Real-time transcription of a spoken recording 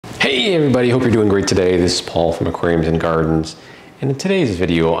Hey everybody, hope you're doing great today. This is Paul from Aquariums and Gardens, and in today's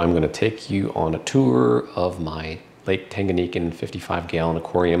video I'm going to take you on a tour of my Lake Tanganikyan 55-gallon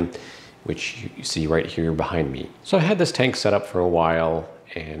aquarium, which you see right here behind me. So I had this tank set up for a while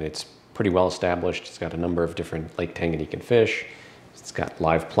and it's pretty well established. It's got a number of different Lake Tanganikyan fish. It's got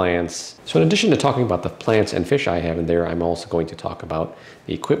live plants. So in addition to talking about the plants and fish I have in there, I'm also going to talk about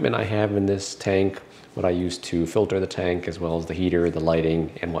the equipment I have in this tank, what I use to filter the tank, as well as the heater, the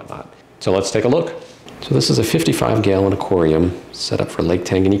lighting, and whatnot. So let's take a look. So this is a 55-gallon aquarium set up for Lake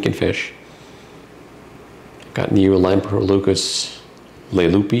Tanganikyan fish. I've got Neolamprolucus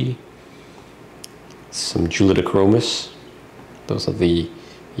leilupi, some Julidachromis. Those are the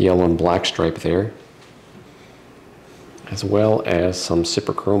yellow and black stripe there, as well as some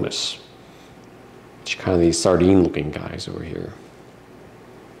Cyprichromis, which are kind of these sardine-looking guys over here.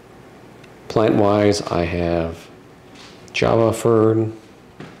 Plant-wise, I have Java fern,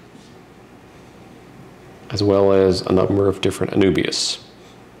 as well as a number of different Anubias.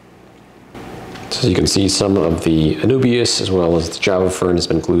 So you can see some of the Anubias, as well as the Java fern, has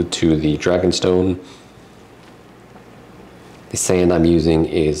been glued to the Dragonstone. The sand I'm using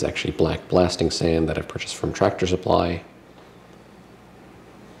is actually black blasting sand that I've purchased from Tractor Supply.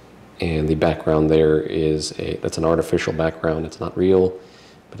 And the background there is that's an artificial background. It's not real,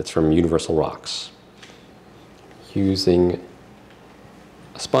 but it's from Universal Rocks. Using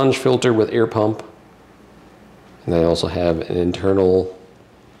a sponge filter with air pump, and I also have an internal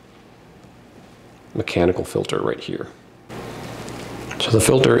mechanical filter right here. So the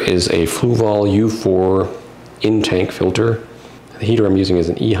filter is a Fluval U4 in-tank filter. The heater I'm using is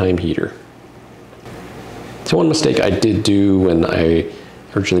an Eheim heater. So one mistake I did do when I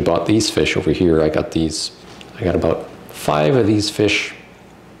originally bought these fish over here, I got about 5 of these fish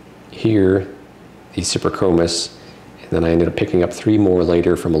here, these Cyprichromis, and then I ended up picking up 3 more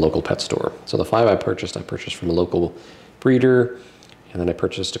later from a local pet store. So the 5 I purchased from a local breeder, and then I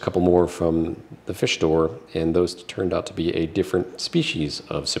purchased a couple more from the fish store, and those turned out to be a different species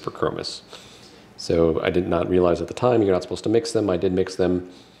of Cyprichromis. So I did not realize at the time you're not supposed to mix them. I did mix them.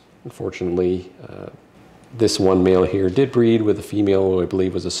 Unfortunately, this one male here did breed with a female who I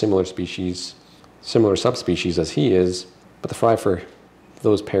believe was a similar subspecies as he is, but the fry for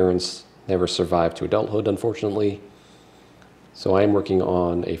those parents never survived to adulthood, unfortunately. So I am working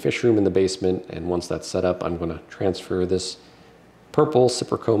on a fish room in the basement, and once that's set up, I'm going to transfer this purple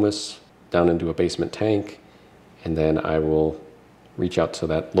Cyprichromis down into a basement tank, and then I will reach out to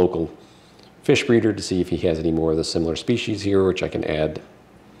that local fish breeder to see if he has any more of the similar species here, which I can add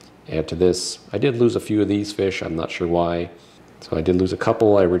to this. I did lose a few of these fish. I'm not sure why. So I did lose a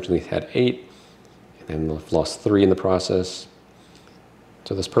couple. I originally had 8, and then I've lost 3 in the process.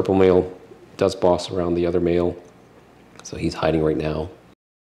 So this purple male does boss around the other male, so he's hiding right now.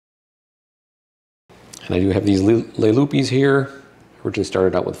 And I do have these leilupis here. I originally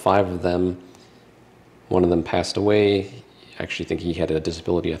started out with 5 of them. One of them passed away. I actually think he had a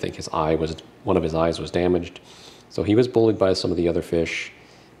disability. I think one of his eyes was damaged. So he was bullied by some of the other fish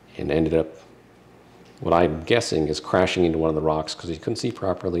and ended up, what I'm guessing, is crashing into one of the rocks because he couldn't see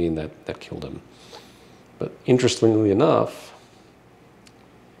properly, and that killed him. But interestingly enough,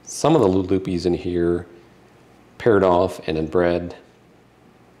 some of the leilupis in here paired off and inbred.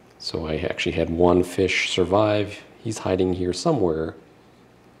 So I actually had one fish survive. He's hiding here somewhere.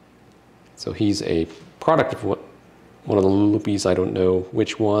 So he's a product of one of the leilupis. I don't know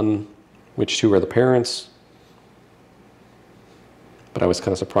which 2 are the parents. But I was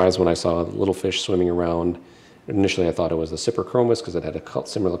kind of surprised when I saw the little fish swimming around. Initially I thought it was the Cyprichromis because it had a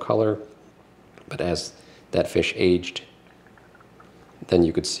similar color. But as that fish aged, then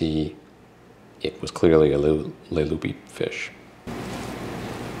you could see it was clearly a leilupi fish.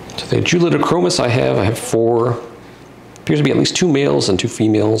 So the Julidachromis I have 4, appears to be at least 2 males and 2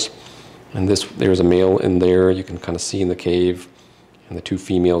 females. And there's a male in there you can kind of see in the cave, and the 2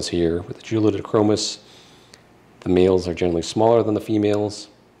 females here. With the Julidachromis, the males are generally smaller than the females,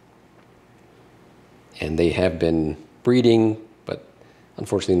 and they have been breeding, but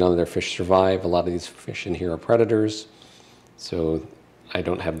unfortunately none of their fish survive. A lot of these fish in here are predators, so I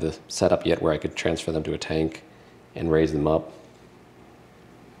don't have the setup yet where I could transfer them to a tank and raise them up.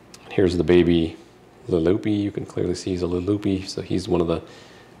 Here's the baby leilupi. You can clearly see he's a leilupi, so he's one of the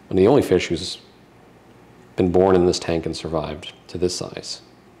only fish who's been born in this tank and survived to this size.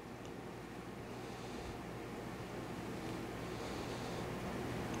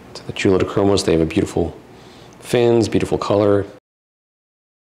 So the Julidachromis, they have a beautiful fins, beautiful color,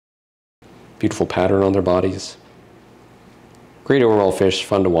 beautiful pattern on their bodies. Great overall fish,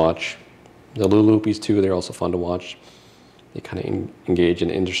 fun to watch. The leilupis too, they're also fun to watch. They kind of engage in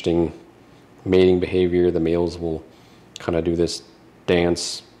interesting mating behavior. The males will kind of do this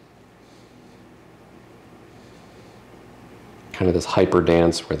dance, kind of this hyper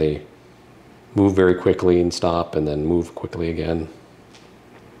dance where they move very quickly and stop and then move quickly again.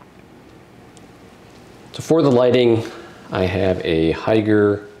 So for the lighting, I have a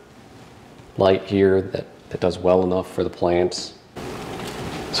Hygger light here that does well enough for the plants.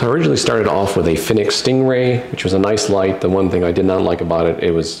 So I originally started off with a Phoenix Stingray, which was a nice light. The one thing I did not like about it,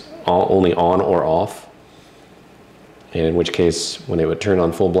 it was only on or off. And in which case, when it would turn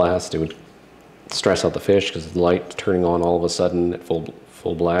on full blast, it would stress out the fish because the light turning on all of a sudden at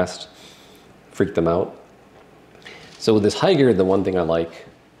full blast freaked them out. So with this Hygger, the one thing I like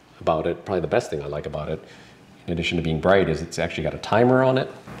about it, probably the best thing I like about it, in addition to being bright, is it's actually got a timer on it.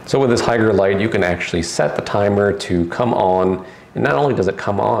 So with this Hygger light, you can actually set the timer to come on, and not only does it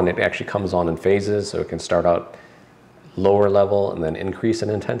come on, it actually comes on in phases, so it can start out lower level and then increase in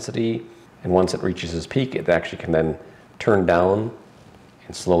intensity, and once it reaches its peak, it actually can then turn down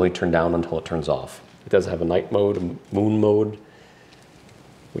and slowly turn down until it turns off. It does have a night mode, a moon mode,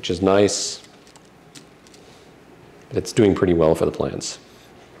 which is nice, but it's doing pretty well for the plants.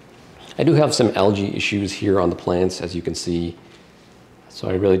 I do have some algae issues here on the plants, as you can see. So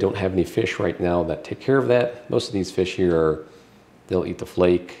I really don't have any fish right now that take care of that. Most of these fish here they'll eat the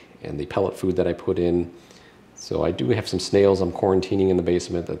flake and the pellet food that I put in. So I do have some snails I'm quarantining in the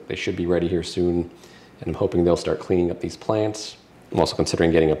basement that they should be ready here soon. And I'm hoping they'll start cleaning up these plants. I'm also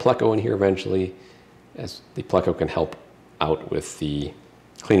considering getting a pleco in here eventually, as the pleco can help out with the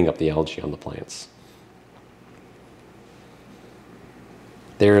cleaning up the algae on the plants.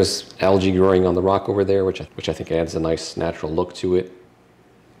 There's algae growing on the rock over there, which I think adds a nice natural look to it.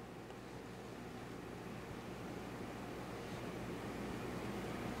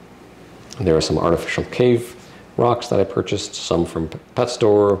 And there are some artificial cave rocks that I purchased, some from pet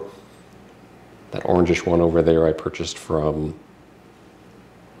store. That orangish one over there I purchased from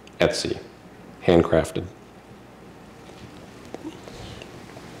Etsy, handcrafted.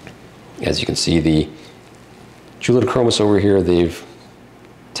 As you can see, the Julidachromis over here, they've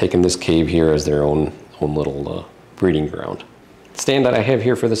taken this cave here as their own little breeding ground. The stand that I have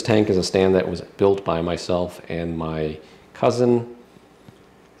here for this tank is a stand that was built by myself and my cousin.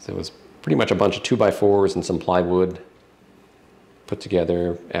 So it was pretty much a bunch of 2x4s and some plywood put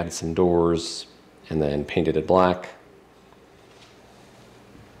together, added some doors, and then painted it black.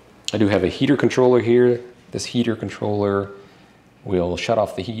 I do have a heater controller here. This heater controller will shut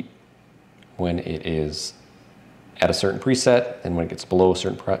off the heat when it is at a certain preset, and when it gets below a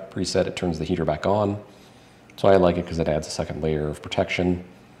certain preset, it turns the heater back on. So I like it because it adds a second layer of protection.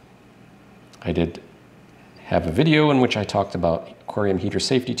 I did have a video in which I talked about aquarium heater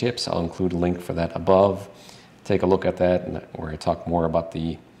safety tips. I'll include a link for that above. Take a look at that, and where I talk more about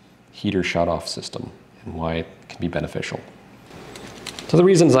the heater shut-off system and why it can be beneficial. So the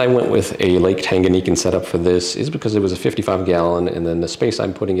reasons I went with a Lake Tanganikyan setup for this is because it was a 55-gallon, and then the space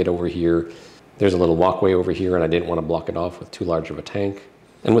I'm putting it over here, there's a little walkway over here, and I didn't want to block it off with too large of a tank.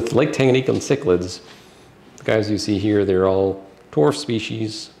 And with Lake Tanganikyan cichlids, the guys you see here, they're all dwarf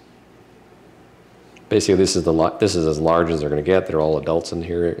species. Basically, this is as large as they're going to get. They're all adults in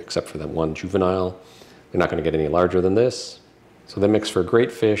here, except for that one juvenile. They're not going to get any larger than this. So they mix for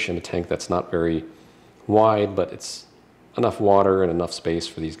great fish in a tank that's not very wide, but it's enough water and enough space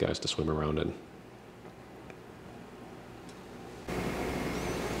for these guys to swim around in.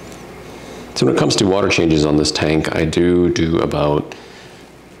 So when it comes to water changes on this tank, I do about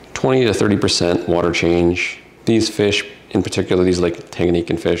 20 to 30% water change. These fish, in particular, these Lake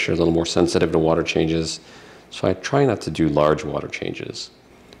Tanganikyan fish, are a little more sensitive to water changes, so I try not to do large water changes.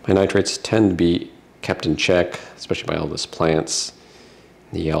 My nitrates tend to be kept in check, especially by all these plants,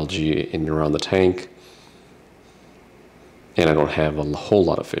 the algae in and around the tank, and I don't have a whole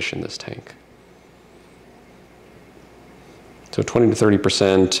lot of fish in this tank. So 20 to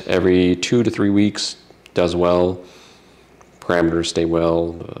 30% every 2 to 3 weeks does well. Parameters stay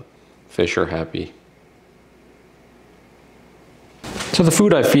well, the fish are happy. So the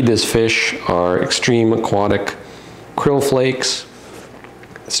food I feed this fish are extreme aquatic krill flakes,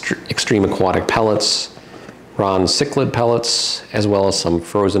 extreme aquatic pellets, Ron cichlid pellets, as well as some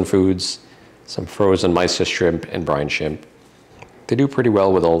frozen foods, some frozen mysis shrimp and brine shrimp. They do pretty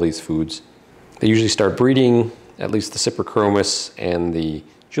well with all these foods. They usually start breeding, at least the Cyprichromis and the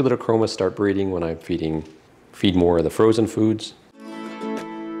Julidachromis start breeding when I feed more of the frozen foods.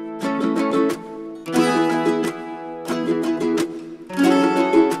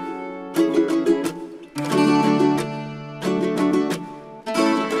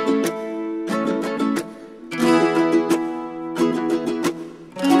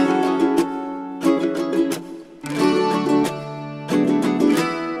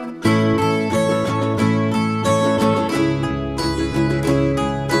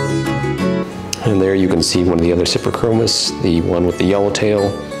 can see one of the other Cyprichromis, the one with the yellow tail.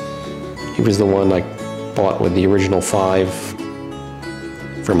 He was the one I bought with the original 5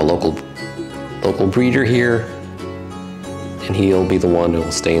 from a local breeder here, and he'll be the one who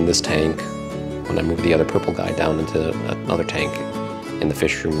will stay in this tank when I move the other purple guy down into another tank in the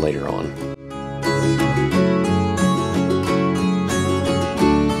fish room later on.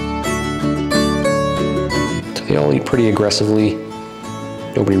 So they all eat pretty aggressively.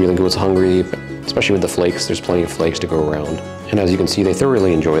 Nobody really goes hungry, but especially with the flakes, there's plenty of flakes to go around. And as you can see, they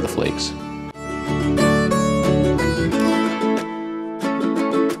thoroughly enjoy the flakes.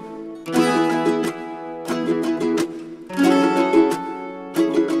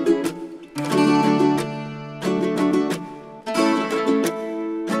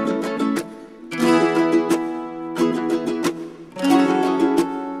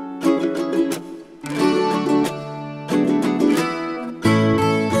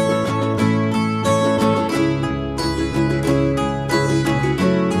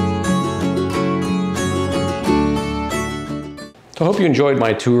 I hope you enjoyed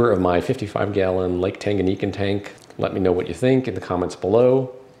my tour of my 55-gallon Lake Tanganikyan tank. Let me know what you think in the comments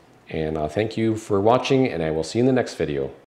below. And thank you for watching, and I will see you in the next video.